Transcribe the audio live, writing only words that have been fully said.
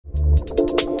All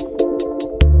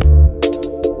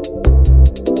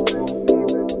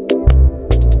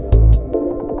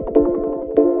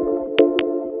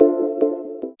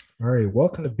right,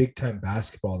 welcome to Big Time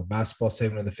Basketball, the basketball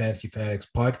segment of the Fantasy Fanatics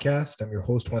podcast. I'm your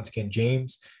host once again,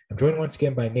 James. I'm joined once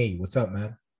again by Nate. What's up,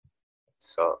 man?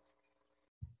 So,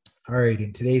 All right,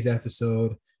 in today's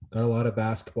episode, got a lot of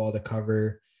basketball to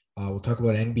cover. We'll talk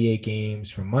about NBA games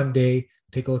from Monday.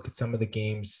 Take a look at some of the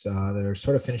games that are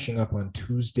sort of finishing up on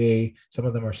Tuesday. Some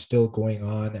of them are still going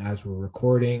on as we're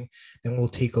recording. Then we'll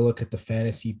take a look at the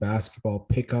fantasy basketball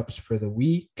pickups for the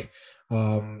week.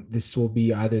 This will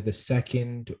be either the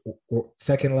second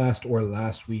last or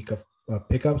last week of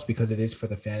pickups because it is for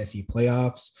the fantasy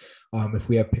playoffs. If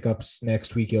we have pickups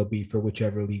next week, it'll be for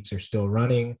whichever leagues are still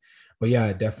running. But yeah,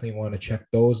 I definitely want to check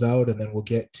those out. And then we'll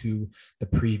get to the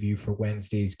preview for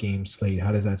Wednesday's game slate.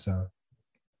 How does that sound?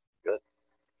 good.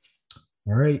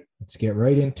 All right, let's get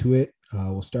right into it.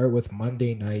 We'll start with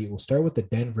Monday night. We'll start with the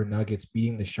Denver Nuggets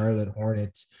beating the Charlotte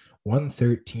Hornets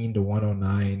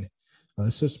 113-109.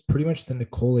 This was pretty much the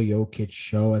Nikola Jokic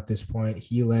show at this point.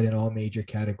 He led in all major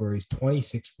categories,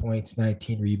 26 points,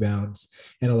 19 rebounds,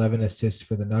 and 11 assists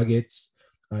for the Nuggets.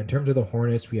 In terms of the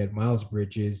Hornets, we had Miles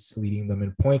Bridges leading them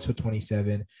in points with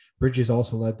 27. Bridges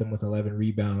also led them with 11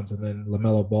 rebounds, and then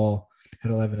LaMelo Ball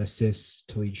had 11 assists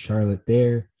to lead Charlotte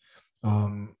there.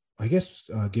 I guess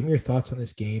give me your thoughts on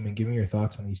this game and give me your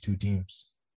thoughts on these two teams.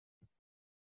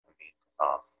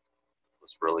 It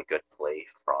was really good play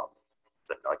from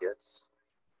the Nuggets,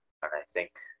 and I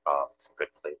think some good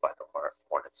play by the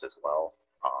Hornets as well.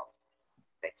 I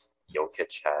think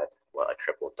Jokic had a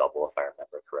triple-double, if I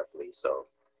remember correctly, so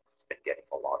he's been getting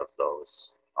a lot of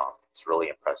those. It's really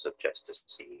impressive just to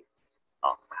see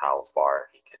how far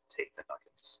he can take the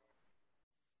Nuggets.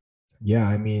 Yeah,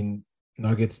 I mean,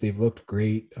 Nuggets, they've looked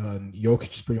great. Jokic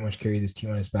just pretty much carried this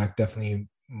team on his back. Definitely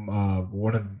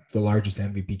one of the largest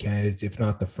MVP candidates, if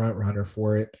not the front runner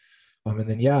for it. And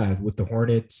then, yeah, with the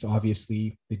Hornets,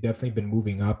 obviously, they've definitely been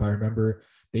moving up. I remember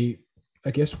I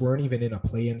guess, weren't even in a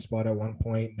play-in spot at one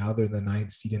point. Now they're the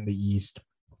 9th seed in the East.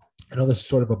 I know this is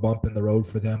sort of a bump in the road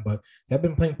for them, but they've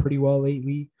been playing pretty well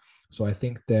lately. So I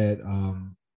think that,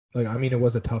 it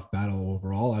was a tough battle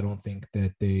overall. I don't think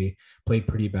that they played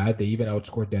pretty bad. They even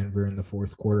outscored Denver in the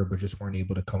fourth quarter, but just weren't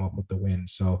able to come up with the win.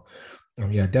 So,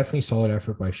 yeah, definitely solid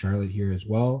effort by Charlotte here as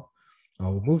well.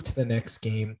 We'll move to the next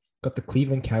game. Got the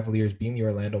Cleveland Cavaliers beating the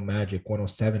Orlando Magic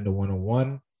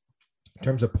 107-101. In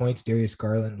terms of points, Darius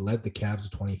Garland led the Cavs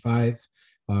with 25.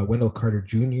 Wendell Carter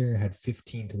Jr. had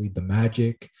 15 to lead the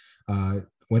Magic.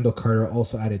 Wendell Carter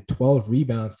also added 12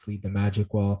 rebounds to lead the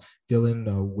Magic, while Dylan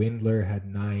Windler had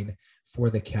 9 for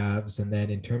the Cavs. And then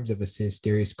in terms of assists,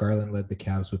 Darius Garland led the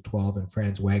Cavs with 12, and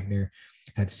Franz Wagner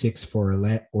had 6 for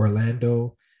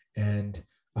Orlando. And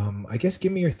I guess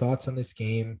give me your thoughts on this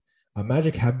game.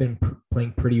 Magic have been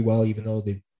playing pretty well, even though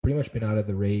they've pretty much been out of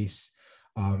the race.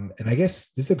 And I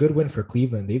guess this is a good win for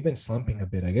Cleveland. They've been slumping a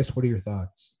bit. I guess, what are your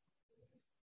thoughts?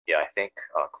 Yeah, I think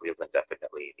Cleveland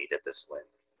definitely needed this win.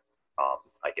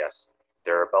 I guess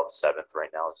they're about 7th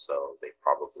right now, so they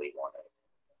probably want to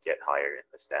get higher in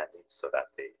the standings so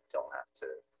that they don't have to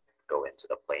go into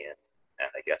the play-in. And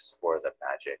I guess for the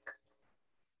Magic,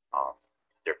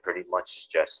 they're pretty much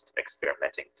just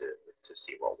experimenting to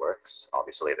see what works.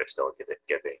 Obviously, they're still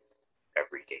giving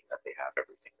every game that they have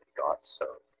everything they got. So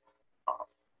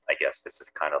I guess this is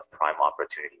kind of prime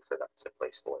opportunity for them to play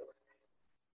spoiler.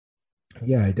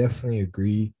 Yeah, I definitely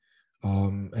agree.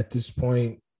 At this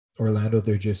point, Orlando,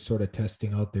 they're just sort of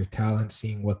testing out their talent,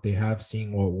 seeing what they have,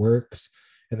 seeing what works.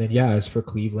 And then, yeah, as for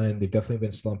Cleveland, they've definitely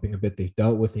been slumping a bit. They've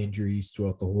dealt with injuries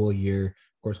throughout the whole year.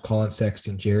 Of course, Colin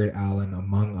Sexton, Jared Allen,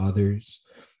 among others.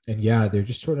 And yeah, they're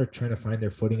just sort of trying to find their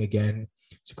footing again.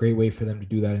 It's a great way for them to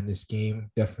do that in this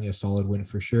game. Definitely a solid win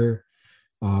for sure.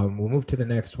 We'll move to the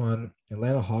next one.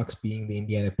 Atlanta Hawks being the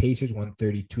Indiana Pacers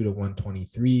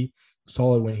 132-123.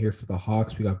 Solid win here for the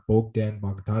Hawks. We got Bogdan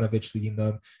Bogdanovic leading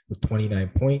them with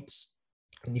 29 points.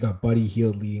 And you got Buddy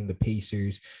Hield leading the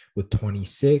Pacers with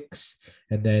 26.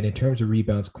 And then in terms of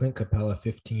rebounds, Clint Capella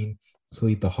 15 to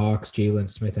lead the Hawks. Jalen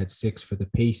Smith had 6 for the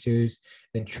Pacers.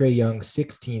 Then Trae Young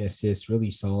 16 assists, really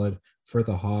solid for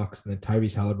the Hawks. And then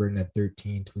Tyrese Halliburton at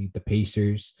 13 to lead the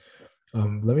Pacers.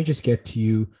 Let me just get to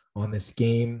you on this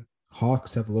game.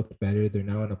 Hawks have looked better. They're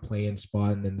now in a play-in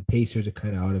spot, and then the Pacers are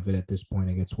kind of out of it at this point.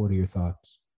 I guess, what are your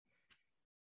thoughts?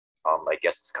 I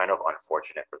guess it's kind of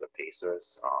unfortunate for the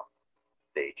Pacers.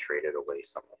 They traded away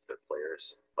some of their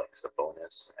players like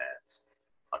Sabonis, and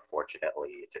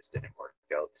unfortunately, it just didn't work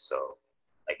out. So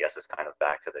I guess it's kind of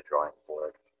back to the drawing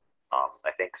board.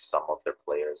 I think some of their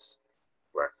players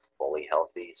weren't fully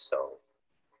healthy, so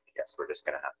I guess guess we're just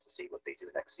gonna have to see what they do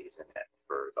next season. And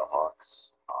for the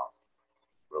Hawks,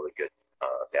 really good.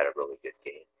 They had a really good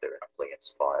game. They're in a play-in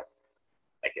spot.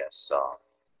 I guess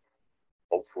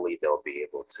hopefully they'll be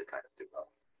able to kind of do well.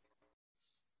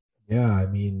 Yeah, I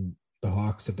mean, the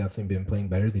Hawks have definitely been playing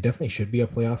better. They definitely should be a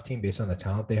playoff team based on the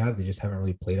talent they have. They just haven't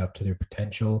really played up to their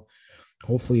potential.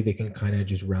 Hopefully, they can kind of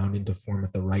just round into form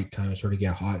at the right time and sort of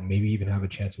get hot and maybe even have a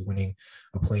chance of winning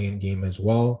a play-in game as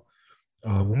well.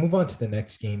 We'll move on to the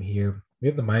next game here. We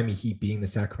have the Miami Heat beating the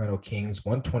Sacramento Kings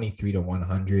 123 to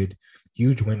 100.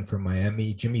 Huge win for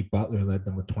Miami. Jimmy Butler led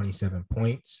them with 27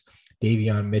 points.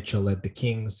 Davion Mitchell led the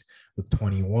Kings with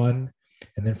 21.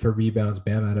 And then for rebounds,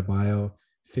 Bam Adebayo,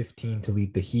 15 to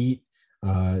lead the Heat.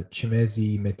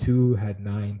 Chimezi Metu had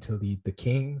 9 to lead the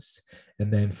Kings.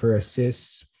 And then for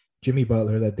assists, Jimmy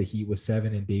Butler led the Heat with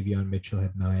 7, and Davion Mitchell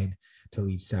had 9 to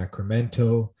lead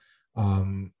Sacramento.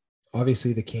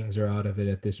 Obviously, the Kings are out of it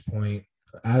at this point,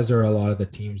 as are a lot of the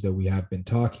teams that we have been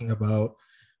talking about.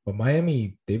 But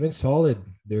Miami, they've been solid.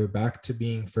 They're back to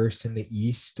being first in the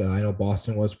East. I know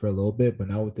Boston was for a little bit, but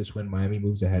now with this win, Miami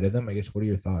moves ahead of them. I guess, what are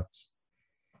your thoughts?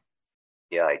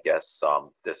 Yeah, I guess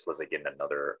this was again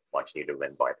another much needed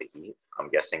win by the Heat. I'm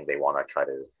guessing they want to try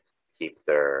to keep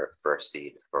their first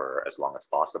seed for as long as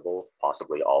possible,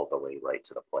 possibly all the way right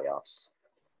to the playoffs.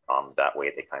 That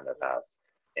way they kind of have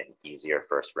an easier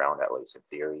first round, at least in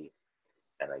theory.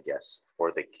 And I guess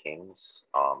for the Kings,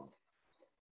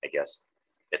 I guess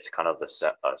it's kind of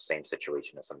the same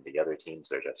situation as some of the other teams.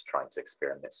 They're just trying to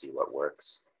experiment, see what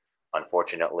works.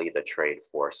 Unfortunately, the trade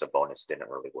for Sabonis didn't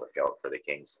really work out for the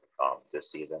Kings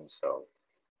this season. So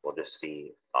we'll just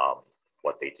see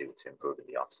what they do to improve in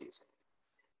the offseason.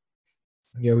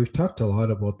 Yeah, we've talked a lot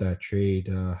about that trade,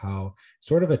 how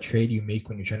sort of a trade you make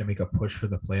when you're trying to make a push for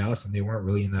the playoffs, and they weren't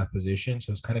really in that position.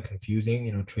 So it's kind of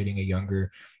confusing, trading a younger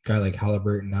guy like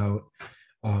Halliburton out.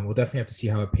 We'll definitely have to see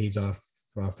how it pays off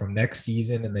from next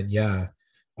season. And then, yeah,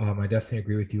 I definitely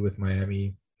agree with you with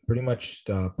Miami. Pretty much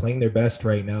playing their best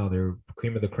right now. They're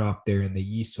cream of the crop there in the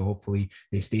East. So hopefully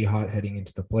they stay hot heading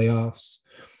into the playoffs.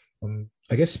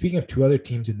 I guess speaking of two other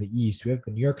teams in the East, we have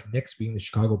the New York Knicks beating the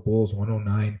Chicago Bulls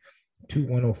 109 to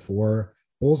 104.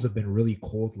 Bulls have been really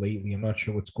cold lately. I'm not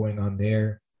sure what's going on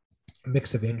there. A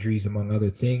mix of injuries, among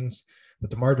other things. But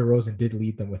DeMar DeRozan did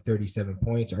lead them with 37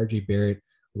 points. RJ Barrett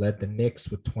led the Knicks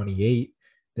with 28.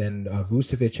 Then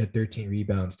Vucevic had 13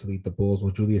 rebounds to lead the Bulls,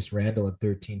 while Julius Randle had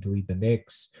 13 to lead the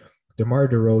Knicks. DeMar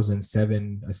DeRozan,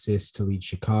 7 assists to lead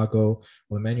Chicago,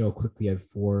 while Emmanuel quickly had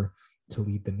 4 to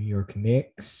lead the New York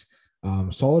Knicks.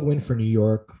 Solid win for New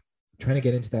York. Trying to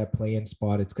get into that play-in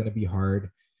spot, it's going to be hard.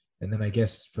 And then I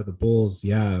guess for the Bulls,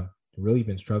 yeah, really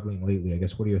been struggling lately. I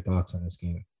guess, what are your thoughts on this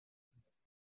game?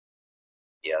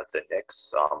 Yeah, the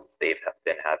Knicks, they've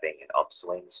been having an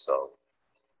upswing. So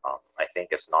I think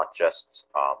it's not just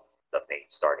the main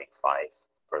starting five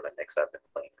for the Knicks have been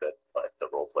playing good, but the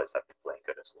role players have been playing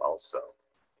good as well. So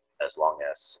as long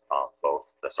as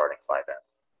both the starting five and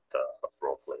the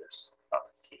role players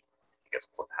keep, I guess,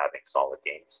 having solid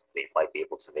games, they might be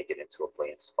able to make it into a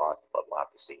play-in spot, but we'll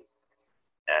have to see.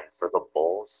 And for the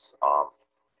Bulls,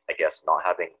 I guess not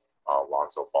having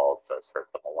Lonzo Ball does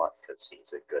hurt them a lot because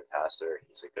he's a good passer,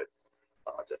 he's a good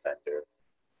defender.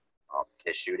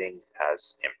 His shooting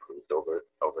has improved over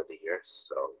the years,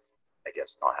 so I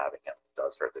guess not having him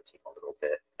does hurt the team a little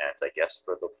bit. And I guess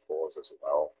for the Bulls as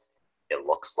well, it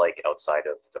looks like outside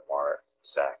of DeMar,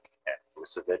 Zach, and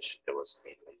Vucevic, it was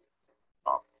mainly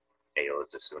Ayo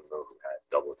Dosunmu who had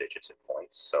double digits in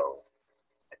points. So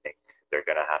I think they're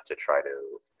going to have to try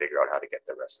to figure out how to get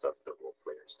the rest of the role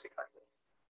players to kind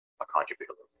of contribute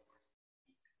a little more.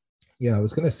 Yeah, I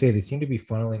was going to say they seem to be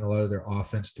funneling a lot of their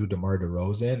offense through DeMar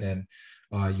DeRozan,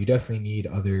 and you definitely need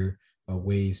other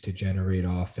ways to generate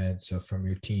offense from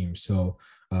your team. So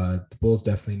the Bulls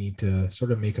definitely need to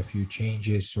sort of make a few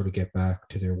changes, sort of get back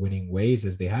to their winning ways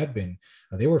as they had been.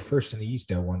 They were first in the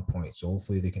East at one point, so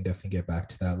hopefully they can definitely get back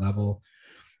to that level.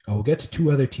 We'll get to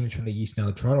two other teams from the East now.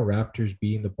 The Toronto Raptors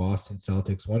beating the Boston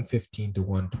Celtics 115 to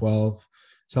 112.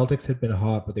 Celtics had been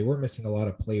hot, but they were missing a lot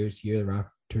of players here. The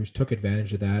Raptors took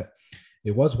advantage of that.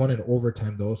 It was won in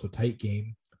overtime, though, so tight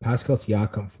game. Pascal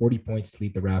Siakam, 40 points to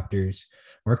lead the Raptors.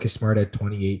 Marcus Smart had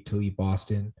 28 to lead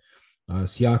Boston.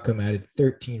 Siakam added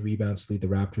 13 rebounds to lead the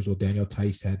Raptors, while Daniel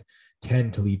Theis had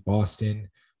 10 to lead Boston.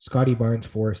 Scotty Barnes,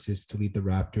 4 assists to lead the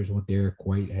Raptors, while Derek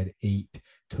White had 8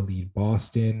 to lead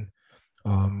Boston.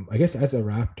 I guess as a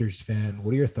Raptors fan,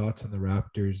 what are your thoughts on the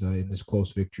Raptors in this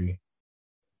close victory?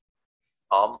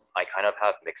 I kind of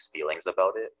have mixed feelings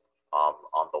about it.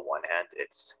 On the one hand,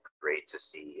 it's great to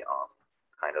see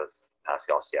kind of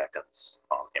Pascal Siakam's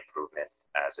improvement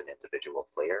as an individual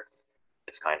player.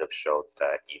 it's kind of showed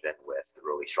that even with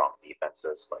really strong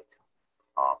defenses, like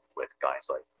with guys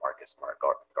like Marcus Smart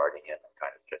guarding him and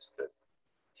kind of just the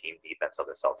team defense of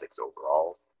the Celtics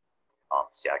overall,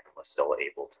 Siakam was still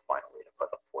able to find a way to put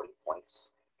up 40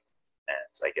 points.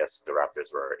 And I guess the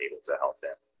Raptors were able to help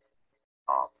him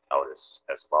out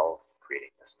as well,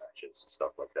 creating mismatches and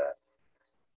stuff like that.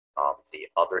 The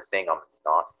other thing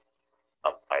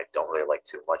I don't really like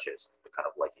too much is kind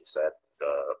of like you said,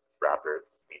 the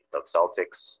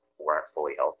Celtics weren't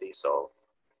fully healthy, so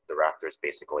the Raptors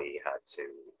basically had to.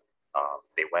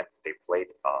 They played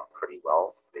pretty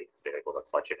well. They were able to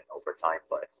clutch it in overtime,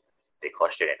 but they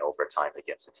clutched it in overtime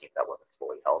against a team that wasn't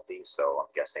fully healthy. So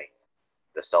I'm guessing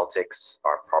the Celtics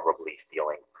are probably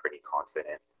feeling pretty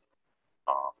confident.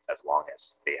 As long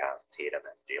as they have Tatum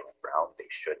and Jaylen Brown, they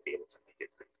should be able to make it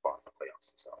pretty far in the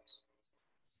playoffs themselves.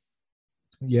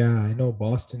 Yeah, I know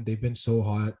Boston, they've been so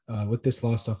hot. With this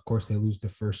loss, of course, they lose the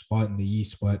first spot in the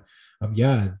East, but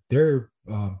yeah, their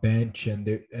bench and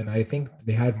I think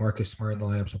they had Marcus Smart in the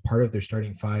lineup, so part of their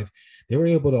starting five, they were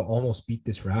able to almost beat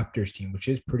this Raptors team, which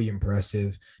is pretty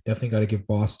impressive. Definitely got to give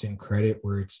Boston credit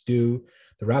where it's due.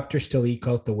 The Raptors still eke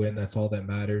out the win. That's all that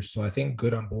matters. So I think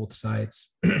good on both sides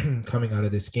coming out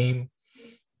of this game.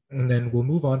 And then we'll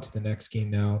move on to the next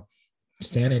game now.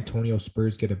 San Antonio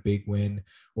Spurs get a big win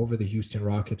over the Houston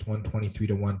Rockets,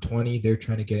 123-120. They're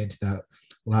trying to get into that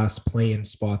last play-in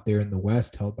spot there in the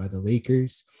West, held by the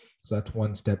Lakers. So that's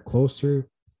one step closer.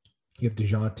 You have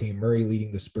DeJounte Murray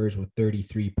leading the Spurs with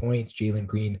 33 points. Jalen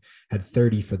Green had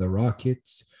 30 for the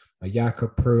Rockets.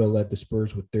 Jakob Poeltl led the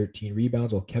Spurs with 13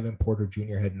 rebounds, while Kevin Porter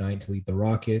Jr. had 9 to lead the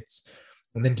Rockets.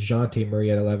 And then DeJounte Murray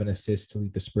had 11 assists to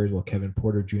lead the Spurs, while Kevin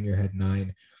Porter Jr. had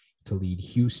 9 to lead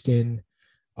Houston.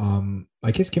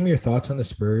 I guess give me your thoughts on the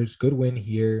Spurs. Good win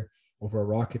here over a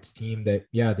Rockets team that,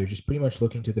 yeah, they're just pretty much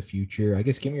looking to the future. I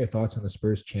guess give me your thoughts on the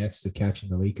Spurs' chances of catching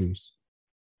the Lakers.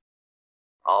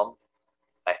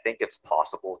 I think it's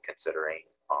possible considering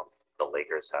the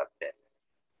Lakers have been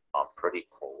pretty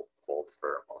cold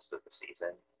for most of the season,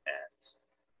 and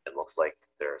it looks like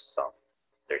there's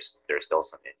still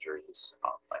some injuries.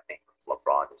 I think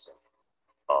LeBron isn't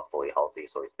fully healthy,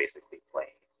 so he's basically playing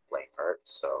hurt.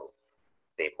 So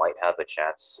they might have a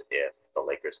chance if the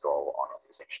Lakers go on a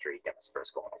losing streak and the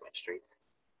Spurs go on a win streak.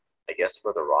 I guess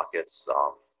for the Rockets,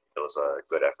 it was a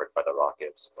good effort by the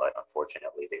Rockets, but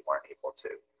unfortunately they weren't able to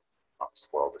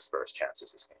spoil the Spurs'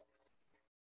 chances this game.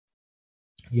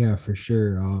 Yeah, for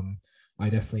sure. I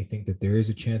definitely think that there is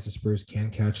a chance the Spurs can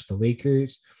catch the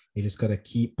Lakers. They just got to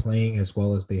keep playing as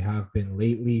well as they have been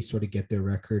lately, sort of get their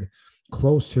record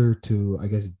closer to, I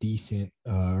guess, decent,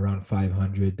 around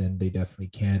 500. Then they definitely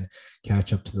can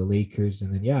catch up to the Lakers.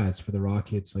 And then, yeah, as for the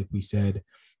Rockets, like we said,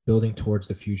 building towards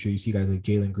the future, you see guys like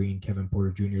Jalen Green, Kevin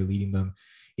Porter Jr. leading them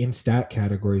in stat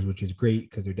categories, which is great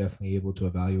because they're definitely able to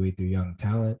evaluate their young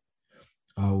talent.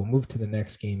 We'll move to the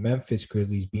next game. Memphis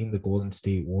Grizzlies being the Golden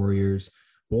State Warriors.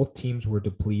 Both teams were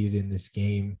depleted in this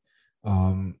game.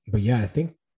 But yeah, I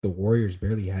think the Warriors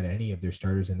barely had any of their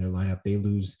starters in their lineup. They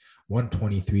lose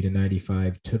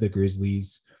 123-95 to the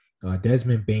Grizzlies.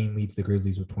 Desmond Bane leads the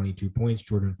Grizzlies with 22 points.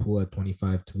 Jordan Poole had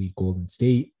 25 to lead Golden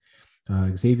State.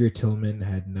 Xavier Tillman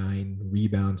had 9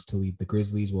 rebounds to lead the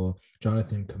Grizzlies, while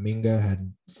Jonathan Kuminga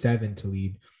had 7 to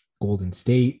lead Golden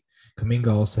State.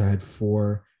 Kuminga also had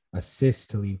 4 assists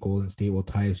to lead Golden State, while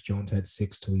Tyus Jones had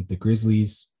 6 to lead the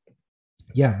Grizzlies.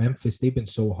 Yeah, Memphis, they've been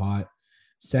so hot.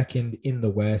 Second in the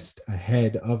West,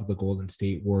 ahead of the Golden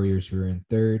State Warriors, who are in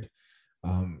third.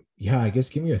 Yeah, I guess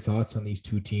give me your thoughts on these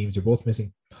two teams. They're both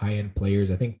missing high-end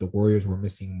players. I think the Warriors were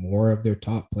missing more of their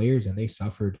top players, and they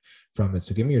suffered from it.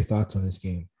 So give me your thoughts on this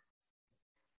game.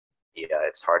 Yeah,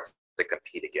 it's hard to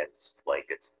compete against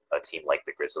it's a team like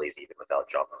the Grizzlies, even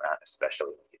without Ja Morant, especially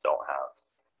when you don't have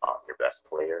your best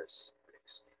players.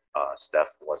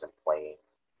 Steph wasn't playing,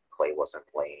 Clay wasn't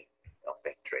playing. I don't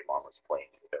think Draymond was playing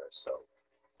either. So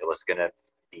it was going to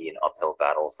be an uphill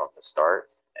battle from the start.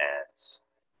 And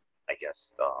I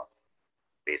guess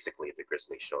basically the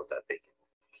Grizzlies showed that they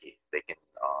can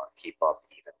keep up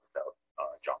even without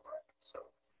Ja Morant. So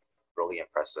really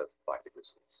impressive by the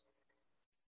Grizzlies.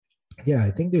 Yeah,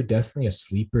 I think they're definitely a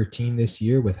sleeper team this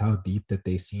year with how deep that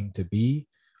they seem to be.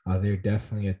 They're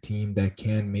definitely a team that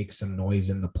can make some noise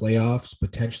in the playoffs,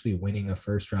 potentially winning a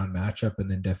first round matchup,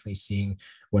 and then definitely seeing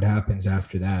what happens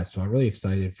after that. So I'm really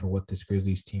excited for what this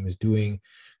Grizzlies team is doing.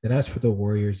 Then as for the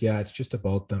Warriors, yeah, it's just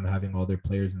about them having all their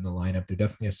players in the lineup. They're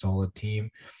definitely a solid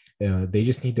team. They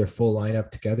just need their full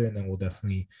lineup together, and then we'll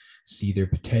definitely see their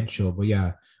potential. But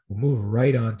yeah, we'll move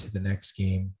right on to the next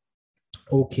game.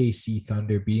 OKC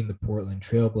Thunder beating the Portland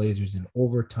Trailblazers in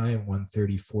overtime,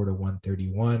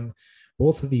 134-131.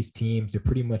 both of these teams, they're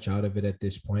pretty much out of it at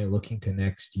this point, looking to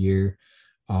next year.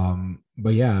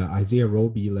 But yeah, Isaiah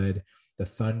Roby led the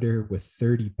Thunder with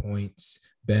 30 points.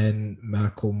 Ben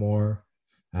McLemore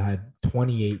had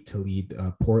 28 to lead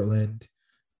Portland.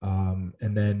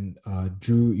 And then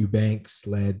Drew Eubanks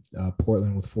led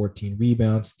Portland with 14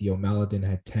 rebounds. Theo Maledon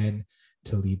had 10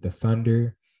 to lead the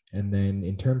Thunder. And then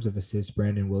in terms of assists,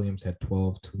 Brandon Williams had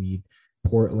 12 to lead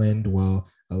Portland, while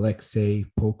Alexei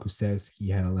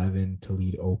Pokusevsky had 11 to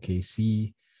lead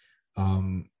OKC.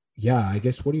 Yeah, I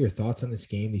guess what are your thoughts on this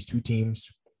game? These two teams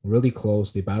really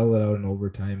close. They battle it out in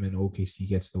overtime, and OKC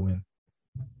gets the win.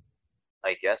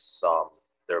 I guess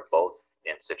they're both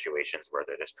in situations where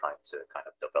they're just trying to kind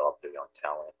of develop their young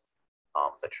talent.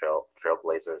 The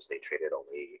Trailblazers, they traded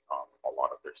away a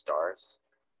lot of their stars,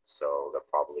 so they're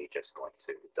probably just going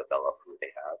to develop who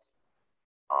they have.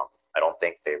 I don't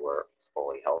think they were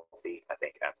fully healthy. I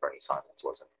think Anthony Simons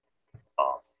wasn't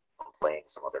playing.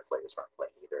 Some other players weren't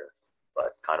playing either.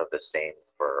 But kind of the same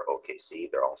for OKC.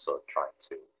 They're also trying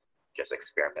to just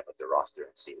experiment with the roster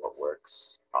and see what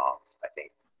works. I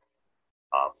think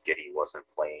Giddey wasn't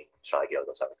playing. Shai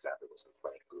Gilgeous-Alexander wasn't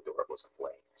playing. Udort wasn't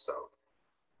playing. So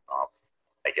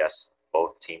I guess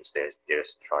both teams, they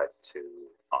just tried to,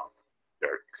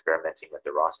 they're experimenting with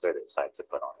the roster. They decided to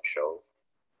put on a show.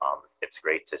 It's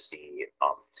great to see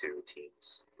two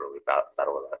teams really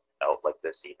battle it out like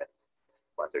this, even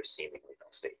when there's seemingly no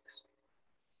stakes.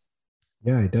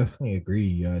 Yeah, I definitely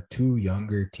agree. Two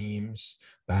younger teams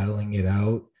battling it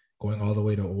out, going all the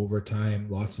way to overtime,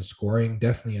 lots of scoring.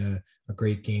 Definitely a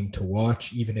great game to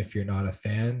watch, even if you're not a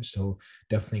fan. So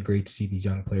definitely great to see these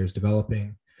young players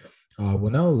developing.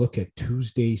 We'll now look at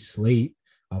Tuesday slate.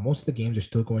 Most of the games are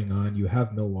still going on. You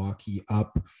have Milwaukee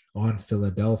up on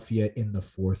Philadelphia in the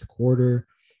fourth quarter.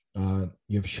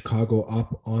 You have Chicago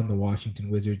up on the Washington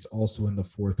Wizards also in the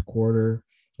fourth quarter.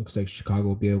 Looks like Chicago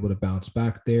will be able to bounce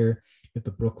back there. You have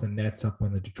the Brooklyn Nets up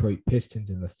on the Detroit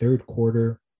Pistons in the third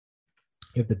quarter.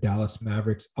 You have the Dallas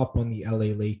Mavericks up on the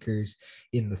LA Lakers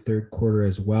in the third quarter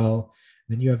as well.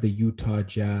 Then you have the Utah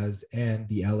Jazz and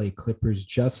the LA Clippers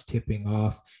just tipping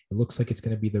off. It looks like it's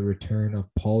going to be the return of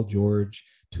Paul George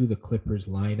to the Clippers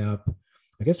lineup.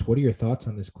 I guess, what are your thoughts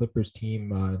on this Clippers team?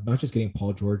 Not just getting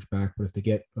Paul George back, but if they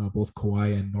get both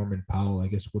Kawhi and Norman Powell, I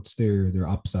guess what's their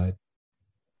upside?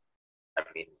 I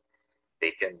mean,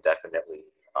 they can definitely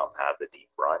have the deep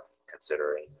run,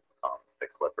 considering the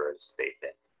Clippers. They've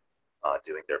been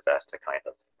doing their best to kind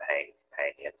of hang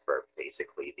in for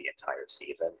basically the entire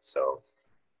season. So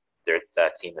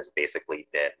that team has basically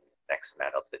been next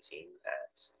man up the team,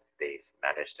 and they've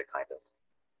managed to kind of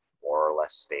more or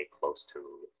less stay close to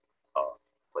a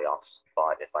playoff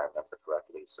spot, if I remember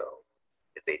correctly. So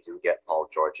if they do get Paul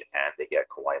George and they get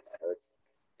Kawhi Leonard,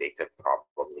 they could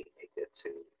probably make it to,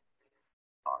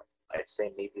 I'd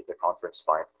say maybe the conference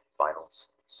finals.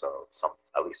 So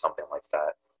at least something like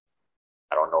that.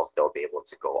 I don't know if they'll be able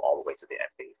to go all the way to the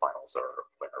NBA finals or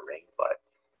win a ring, but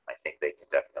I think they can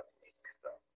definitely make the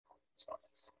conference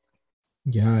finals.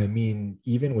 Yeah, I mean,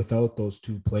 even without those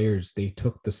two players, they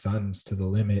took the Suns to the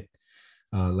limit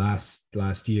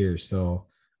last year. So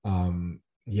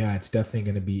yeah, it's definitely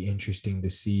going to be interesting to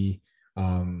see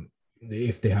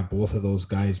if they have both of those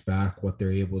guys back, what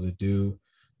they're able to do.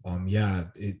 Yeah,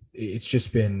 it's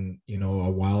just been,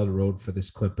 a wild road for this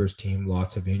Clippers team,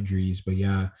 lots of injuries, but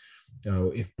yeah,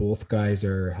 if both guys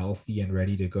are healthy and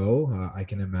ready to go, I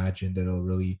can imagine that it'll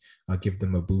really give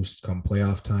them a boost come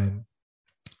playoff time.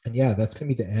 And yeah, that's going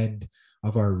to be the end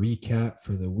of our recap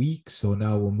for the week. So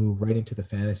now we'll move right into the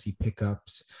fantasy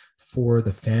pickups for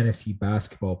the fantasy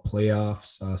basketball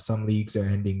playoffs. Some leagues are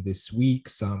ending this week.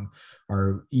 Some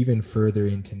are even further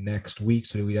into next week.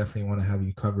 So we definitely want to have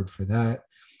you covered for that.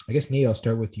 I guess, Nate, I'll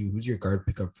start with you. Who's your guard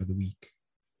pickup for the week?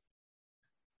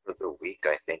 For the week,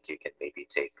 I think you can maybe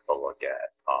take a look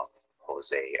at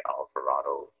Jose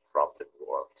Alvarado from the New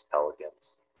Orleans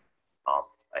Pelicans.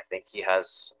 I think he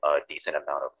has a decent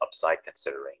amount of upside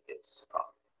considering his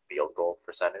field goal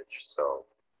percentage. So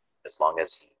as long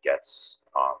as he gets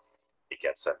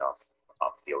enough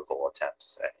field goal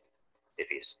attempts, and if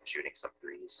he's shooting some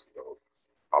threes, he'll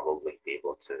probably be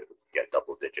able to get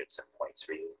double digits in points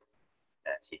for you.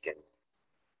 And he can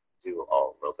do a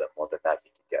little bit more than that. He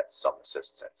can get some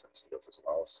assists and some steals as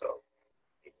well. So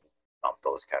in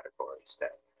those categories, then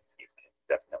you can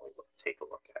definitely take a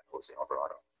look at Jose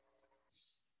Alvarado.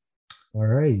 All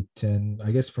right. And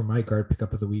I guess for my guard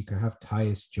pickup of the week, I have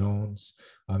Tyus Jones.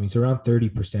 He's around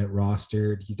 30%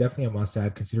 rostered. He's definitely a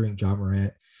must-add considering Ja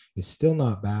Morant is still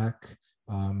not back.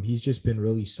 He's just been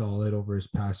really solid over his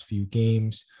past few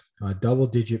games.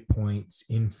 double-digit points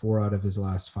in 4 out of his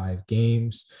last 5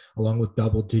 games, along with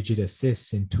double-digit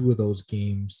assists in 2 of those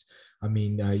games. I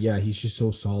mean, yeah, he's just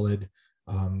so solid.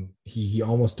 He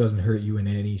almost doesn't hurt you in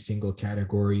any single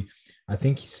category. I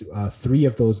think 3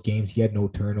 of those games he had no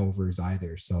turnovers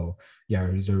either. So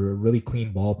yeah, he's a really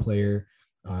clean ball player.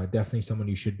 Definitely someone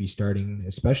you should be starting,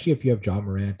 especially if you have Ja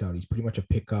Morant out. He's pretty much a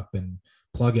pickup and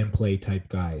plug and play type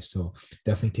guy. So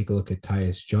definitely take a look at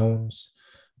Tyus Jones.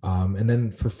 And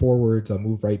then for forwards, I'll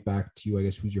move right back to you. I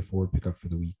guess who's your forward pickup for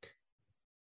the week?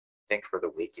 I think for the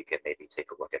week, you can maybe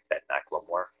take a look at Ben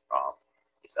McLemore.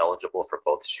 He's eligible for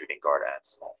both shooting guard and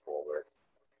small forward.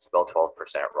 He's about 12%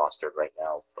 rostered right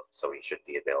now, so he should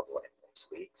be available in most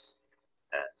weeks.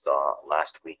 And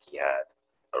last week, he had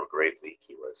a great week.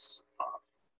 He was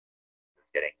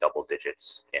getting double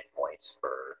digits in points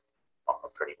for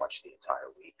pretty much the entire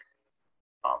week.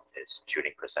 His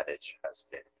shooting percentage has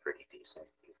been pretty decent.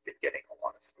 He's been getting a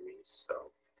lot of threes.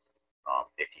 So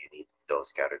if you need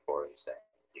those categories, then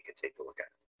you can take a look at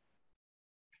it.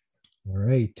 All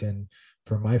right. And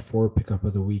for my forward pickup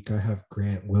of the week, I have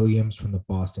Grant Williams from the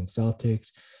Boston Celtics.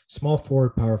 Small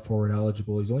forward, power forward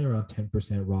eligible. He's only around 10%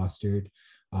 rostered.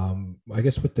 I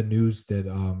guess with the news that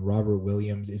Robert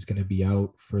Williams is going to be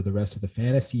out for the rest of the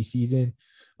fantasy season,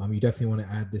 you definitely want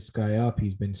to add this guy up.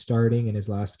 He's been starting in his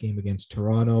last game against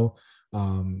Toronto.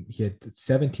 He had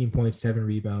 17.7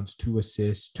 rebounds, 2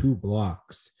 assists, 2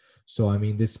 blocks. So, I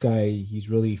mean, this guy,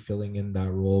 he's really filling in that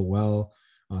role well.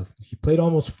 He played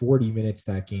almost 40 minutes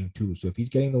that game too. So if he's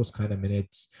getting those kind of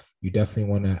minutes, you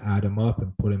definitely want to add him up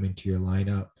and put him into your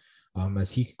lineup,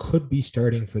 as he could be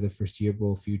starting for the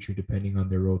foreseeable future, depending on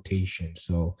their rotation.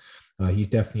 So he's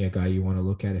definitely a guy you want to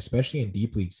look at, especially in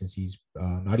deep league, since he's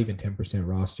not even 10%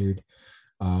 rostered.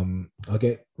 I'll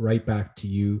get right back to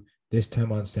you this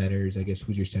time on centers. I guess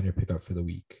who's your center pickup for the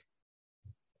week?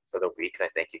 For the week, I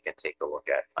think you can take a look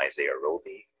at Isaiah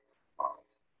Roby.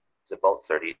 He's about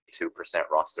 32%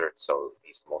 rostered, so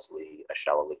he's mostly a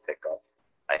shallow league pickup.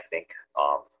 I think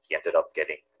he ended up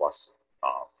getting plus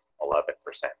 11%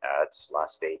 ads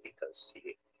last day because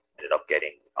he ended up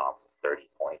getting 30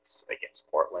 points against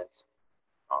Portland.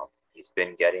 He's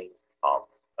been getting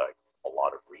a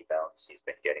lot of rebounds. He's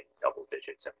been getting double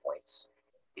digits in points.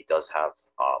 He does have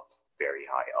very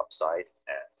high upside,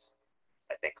 and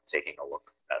I think taking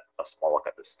a small look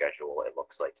at the schedule, it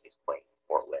looks like he's playing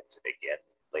Portland again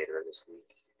later this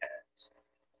week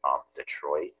and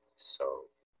Detroit. So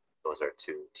those are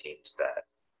 2 teams that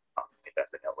can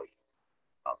definitely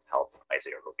help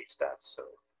Isaiah Roby's stats. So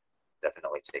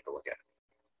definitely take a look at it.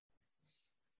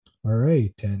 All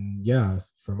right. And yeah,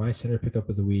 for my center pickup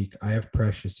of the week, I have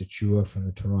Precious Achiuwa from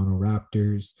the Toronto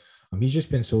Raptors. He's just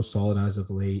been so solid as of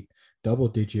late.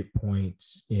 Double-digit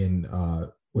points in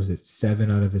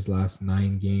 7 out of his last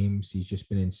 9 games. He's just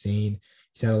been insane.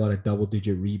 He's had a lot of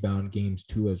double-digit rebound games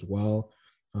too as well.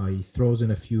 He throws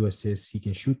in a few assists. He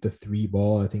can shoot the 3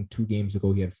 ball. I think 2 games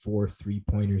ago he had 4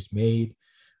 3-pointers made.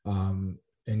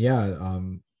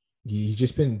 He's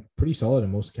just been pretty solid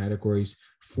in most categories.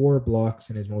 4 blocks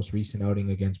in his most recent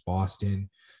outing against Boston.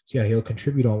 So yeah, he'll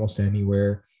contribute almost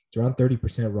anywhere. It's around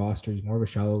 30% roster. He's more of a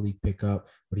shallow league pickup,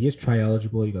 but he is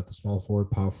tri-eligible. You got the small forward,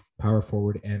 power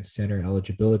forward, and center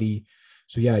eligibility.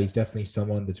 So yeah, he's definitely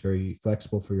someone that's very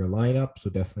flexible for your lineup. So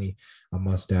definitely a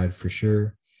must-add for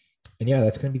sure. And yeah,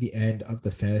 that's going to be the end of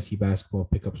the fantasy basketball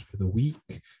pickups for the week.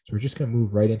 So we're just going to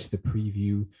move right into the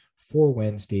preview for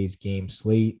Wednesday's game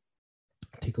slate.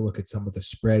 Take a look at some of the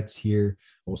spreads here.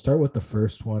 We'll start with the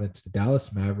first one. It's the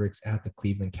Dallas Mavericks at the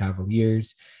Cleveland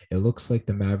Cavaliers. It looks like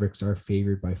the Mavericks are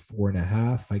favored by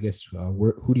 4.5. I guess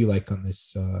who do you like on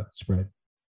this spread?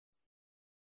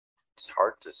 It's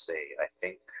hard to say. I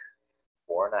think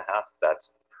 4.5.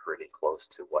 That's pretty close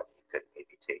to what you could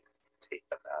maybe take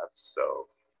the Mavs. So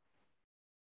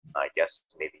I guess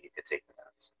maybe you could take the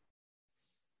Mavs.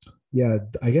 Yeah,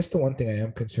 I guess the one thing I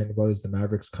am concerned about is the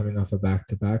Mavericks coming off a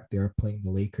back-to-back. They are playing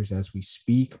the Lakers as we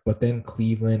speak, but then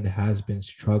Cleveland has been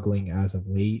struggling as of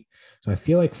late. So I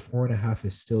feel like 4.5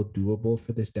 is still doable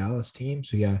for this Dallas team.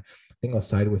 So yeah, I think I'll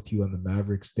side with you on the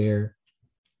Mavericks there.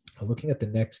 Looking at the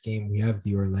next game, we have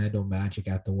the Orlando Magic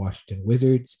at the Washington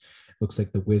Wizards. Looks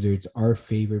like the Wizards are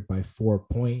favored by 4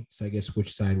 points. I guess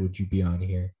which side would you be on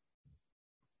here?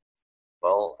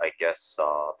 Well, I guess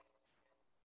I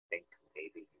think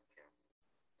maybe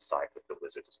side with the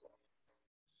Wizards as well.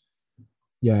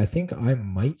 Yeah, I think I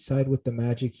might side with the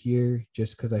Magic here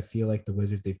just because I feel like the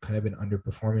Wizards, they've kind of been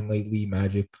underperforming lately.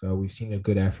 Magic, we've seen a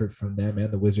good effort from them,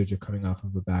 and the Wizards are coming off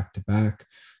of a back-to-back.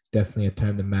 Definitely a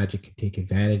time the Magic can take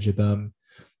advantage of them.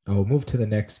 I'll move to the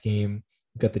next game.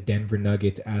 We got the Denver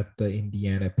Nuggets at the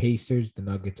Indiana Pacers. The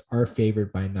Nuggets are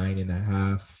favored by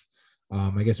 9.5.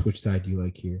 I guess which side do you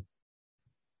like here?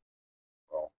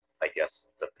 Well, I guess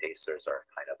the Pacers are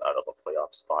kind of out of a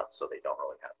playoff spot, so they don't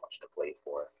really have much to play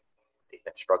for. They've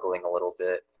been struggling a little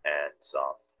bit, and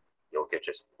Jokic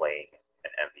is playing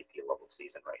an MVP level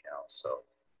season right now, so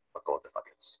I'll go with the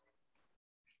Nuggets.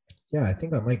 Yeah, I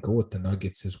think I might go with the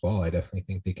Nuggets as well. I definitely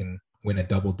think they can win a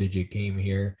double digit game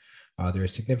here. They're a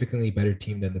significantly better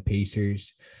team than the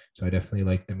Pacers. So I definitely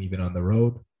like them even on the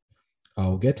road.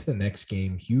 We'll get to the next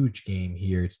game, huge game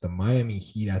here. It's the Miami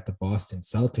Heat at the Boston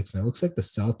Celtics. And it looks like the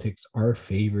Celtics are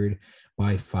favored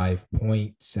by 5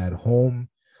 points at home.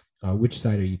 Which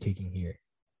side are you taking here?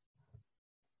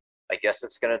 I guess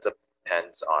it's going to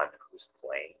depend on who's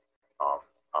playing.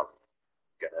 I'm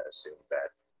going to assume that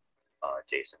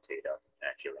Jason Tatum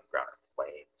and Jalen Brown are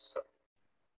playing. So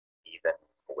even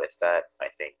with that, I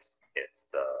think if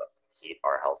the Heat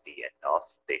are healthy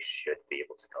enough, they should be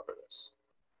able to cover this.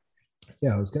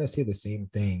 Yeah, I was going to say the same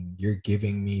thing. You're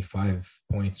giving me 5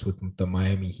 points with the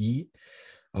Miami Heat.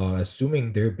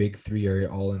 Assuming their big three are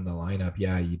all in the lineup,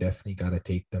 yeah, you definitely got to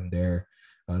take them there.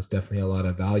 It's definitely a lot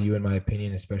of value, in my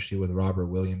opinion, especially with Robert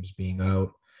Williams being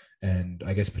out and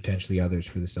I guess potentially others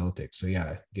for the Celtics. So,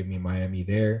 yeah, give me Miami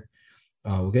there.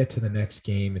 We'll get to the next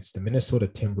game. It's the Minnesota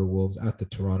Timberwolves at the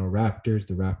Toronto Raptors.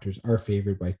 The Raptors are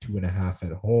favored by 2.5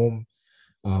 at home.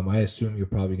 I assume you're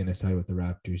probably going to side with the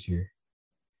Raptors here.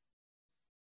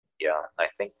 Yeah, I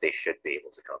think they should be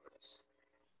able to cover this.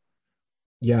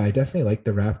 Yeah, I definitely like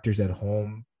the Raptors at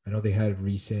home. I know they had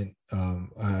recent, I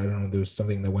don't know, there was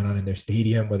something that went on in their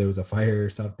stadium, whether it was a fire or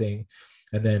something.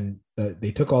 And then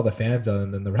they took all the fans out,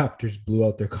 and then the Raptors blew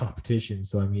out their competition.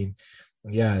 So, I mean,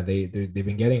 yeah, they've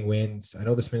been getting wins. I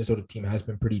know this Minnesota team has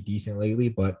been pretty decent lately,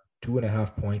 but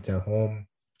 2.5 points at home.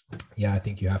 Yeah, I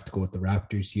think you have to go with the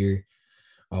Raptors here.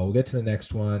 We'll get to the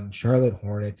next one. Charlotte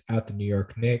Hornets at the New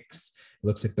York Knicks. It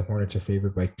looks like the Hornets are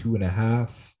favored by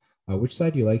 2.5. Which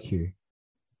side do you like here?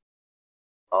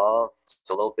 It's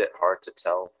a little bit hard to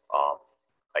tell.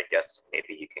 I guess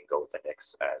maybe you can go with the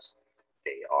Knicks as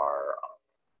they are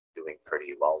doing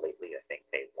pretty well lately. I think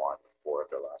they won 4 of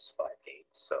their last 5 games.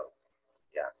 So,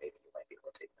 yeah, maybe you might be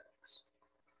able to take the Knicks.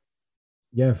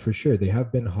 Yeah, for sure. They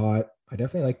have been hot. I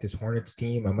definitely like this Hornets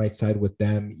team. I might side with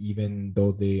them, even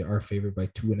though they are favored by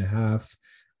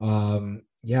 2.5.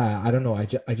 Yeah, I don't know.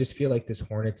 I just feel like this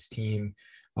Hornets team,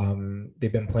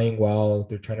 they've been playing well.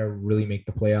 They're trying to really make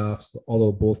the playoffs,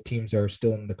 although both teams are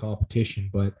still in the competition.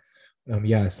 But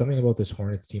yeah, something about this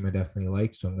Hornets team I definitely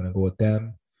like. So I'm going to go with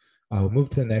them. We'll move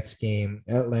to the next game.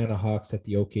 Atlanta Hawks at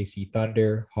the OKC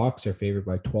Thunder. Hawks are favored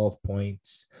by 12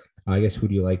 points. I guess who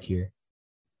do you like here?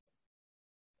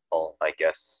 Well, I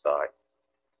guess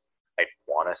I'd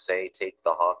want to say take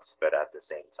the Hawks, but at the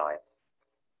same time,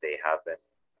 they haven't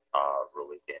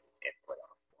really been in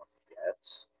playoff form yet.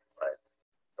 But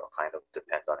it'll kind of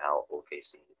depend on how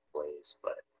OKC plays.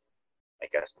 But I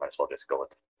guess might as well just go with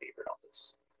the favorite on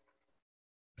this.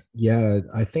 Yeah,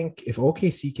 I think if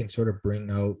OKC can sort of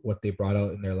bring out what they brought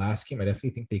out in their last game, I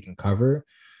definitely think they can cover.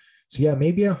 So yeah,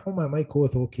 maybe at home I might go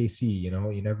with OKC.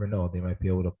 You never know. They might be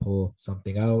able to pull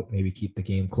something out, maybe keep the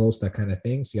game close, that kind of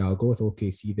thing. So yeah, I'll go with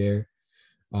OKC there.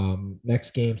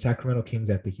 Next game, Sacramento Kings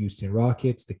at the Houston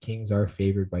Rockets. The Kings are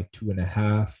favored by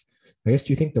 2.5. I guess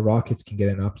do you think the Rockets can get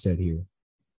an upset here?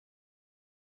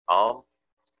 Um,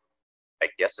 I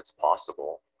guess it's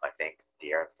possible. I think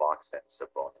De'Aaron Fox and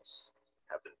Sabonis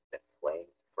haven't been playing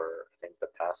for I think the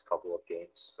past couple of games,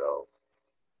 so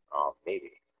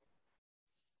maybe.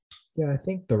 Yeah, I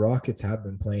think the Rockets have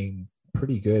been playing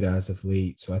pretty good as of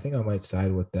late. So I think I might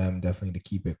side with them definitely to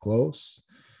keep it close.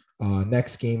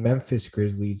 Next game, Memphis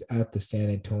Grizzlies at the San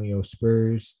Antonio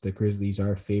Spurs. The Grizzlies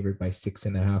are favored by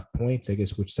 6.5 points. I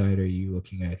guess which side are you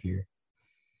looking at here?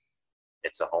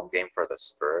 It's a home game for the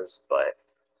Spurs, but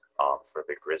for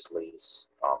the Grizzlies,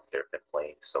 they've been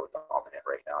playing so dominant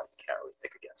right now. You can't really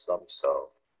pick against them. So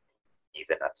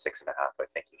even at 6.5, I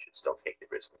think you should still take the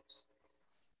Grizzlies.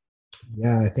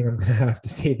 Yeah, I think I'm gonna have to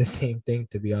say the same thing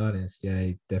to be honest. Yeah,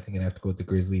 I definitely gonna have to go with the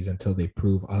Grizzlies until they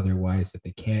prove otherwise that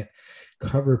they can't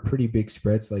cover pretty big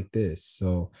spreads like this.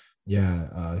 So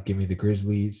yeah, give me the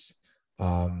Grizzlies.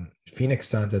 Phoenix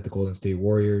Suns at the Golden State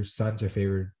Warriors. Suns are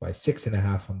favored by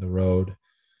 6.5 on the road.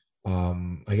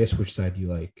 I guess which side do you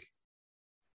like?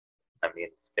 I mean,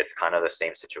 it's kind of the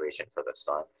same situation for the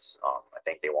Suns. I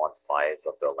think they won 5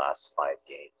 of their last 5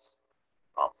 games.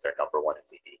 They're number one in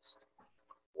the East.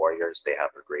 Warriors, they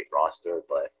have a great roster,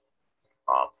 but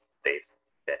um, they've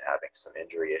been having some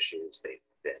injury issues. They've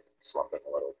been slumping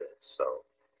a little bit. So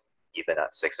even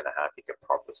at 6.5, you could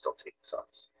probably still take the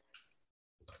Suns.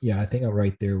 Yeah, I think I'm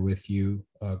right there with you.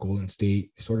 Golden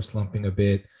State sort of slumping a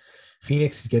bit.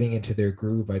 Phoenix is getting into their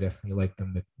groove. I definitely like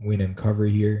them to win and cover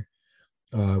here.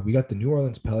 We got the New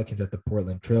Orleans Pelicans at the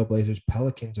Portland Trailblazers.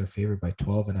 Pelicans are favored by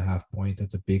 12 and a half points.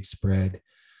 That's a big spread.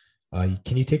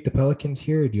 Can you take the Pelicans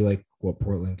here, or do you like what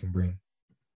Portland can bring?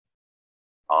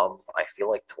 I feel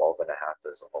like 12 and a half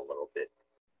is a little bit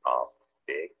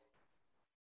big.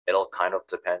 It'll kind of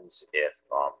depends if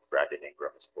Brandon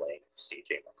Ingram is playing, if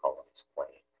CJ McCollum is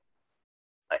playing.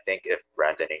 I think if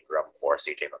Brandon Ingram or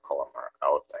CJ McCollum are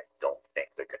out, I don't think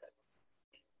they're going to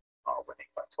be winning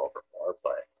by 12 or more.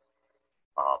 But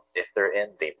if they're in,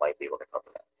 they might be able to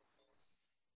cover that.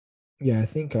 Yeah, I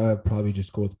think I'd probably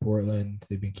just go with Portland.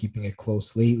 They've been keeping it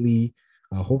close lately.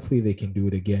 Hopefully they can do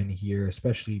it again here,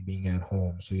 especially being at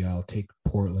home. So yeah, I'll take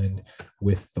Portland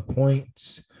with the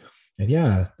points. And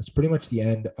yeah, that's pretty much the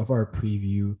end of our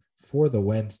preview for the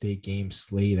Wednesday game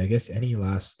slate. I guess any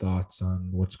last thoughts on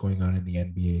what's going on in the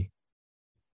NBA?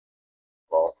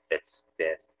 Well, it's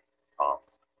been um,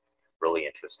 really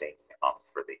interesting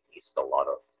for the East. A lot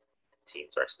of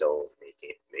teams are still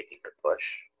making their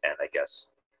push, and I guess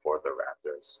for the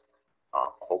Raptors,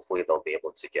 hopefully they'll be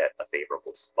able to get a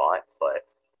favorable spot. But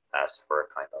as for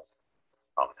kind of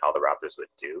how the Raptors would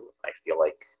do, I feel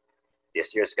like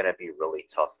this year is going to be really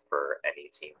tough for any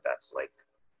team that's like,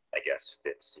 I guess,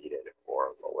 fifth seeded or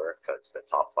lower, because the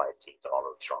top five teams are all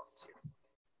really strong this year.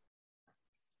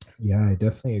 Yeah, I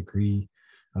definitely agree.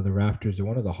 The Raptors are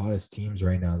one of the hottest teams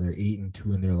right now. They're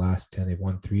 8-2 in their last 10. They've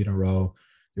won 3 in a row.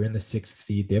 They're in the sixth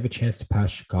seed. They have a chance to pass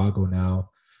Chicago now.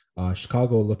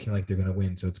 Chicago looking like they're going to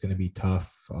win, so it's going to be tough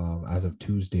as of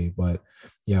Tuesday. But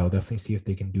yeah, I'll definitely see if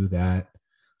they can do that.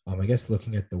 I guess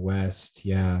looking at the West,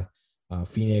 yeah,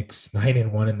 Phoenix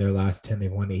 9-1 in their last 10.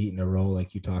 They've won 8 in a row,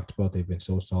 like you talked about. They've been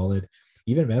so solid.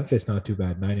 Even Memphis, not too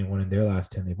bad, 9-1 in their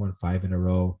last 10. They've won 5 in a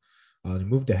row. They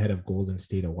moved ahead of Golden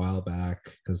State a while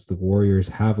back because the Warriors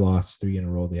have lost 3 in a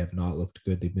row. They have not looked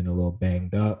good. They've been a little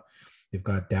banged up. They've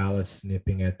got Dallas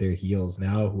nipping at their heels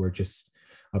now, who are just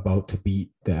about to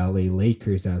beat the LA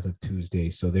Lakers as of Tuesday.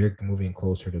 So they're moving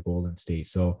closer to Golden State.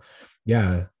 So,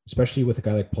 yeah, especially with a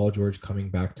guy like Paul George coming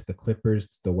back to the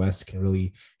Clippers, the West can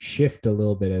really shift a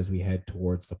little bit as we head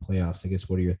towards the playoffs. I guess,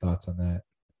 what are your thoughts on that?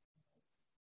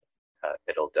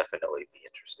 It'll definitely be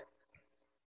interesting.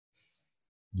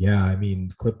 Yeah, I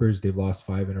mean, Clippers, they've lost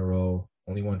 5 in a row,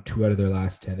 only won 2 out of their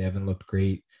last 10. They haven't looked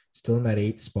great, still in that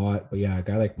 8th spot. But yeah, a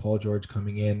guy like Paul George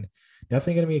coming in,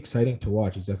 definitely going to be exciting to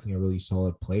watch. He's definitely a really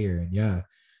solid player. And yeah,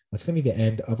 that's going to be the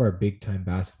end of our big time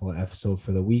basketball episode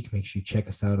for the week. Make sure you check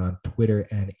us out on Twitter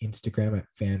and Instagram at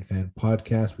FanFan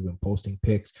Podcast. We've been posting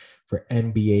picks for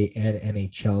NBA and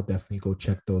NHL. Definitely go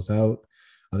check those out.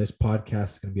 This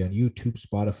podcast is going to be on YouTube,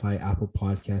 Spotify, Apple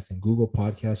Podcasts, and Google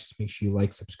Podcasts. Just make sure you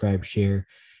like, subscribe, share,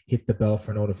 hit the bell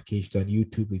for notifications on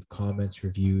YouTube, leave comments,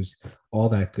 reviews, all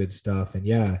that good stuff. And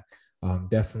yeah,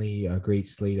 definitely a great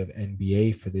slate of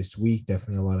NBA for this week.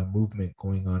 Definitely a lot of movement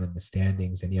going on in the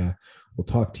standings. And yeah, we'll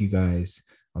talk to you guys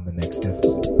on the next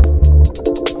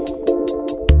episode.